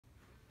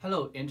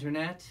Hello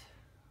Internet,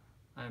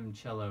 I'm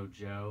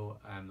CelloJoe.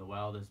 I'm the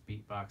wildest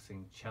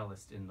beatboxing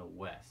cellist in the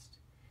West.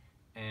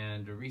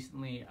 And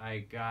recently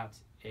I got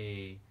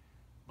a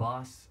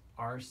Boss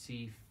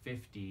RC-505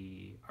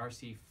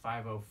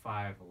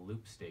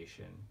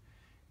 Loopstation.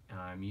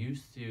 I'm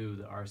used to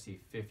the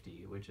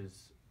RC-50, which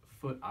is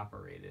foot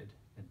operated.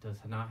 It does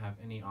not have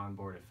any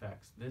onboard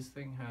effects. This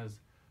thing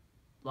has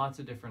lots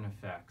of different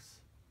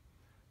effects.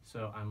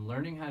 So I'm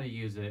learning how to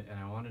use it, and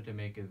I wanted to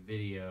make a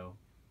video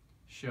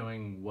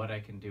showing what I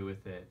can do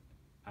with it.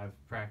 I've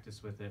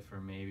practiced with it for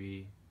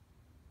maybe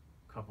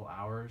a couple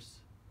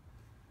hours,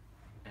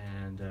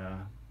 and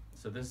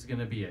so this is going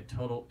to be a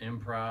total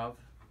improv,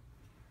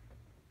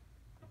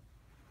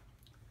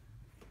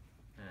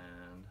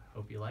 and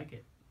hope you like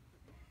it.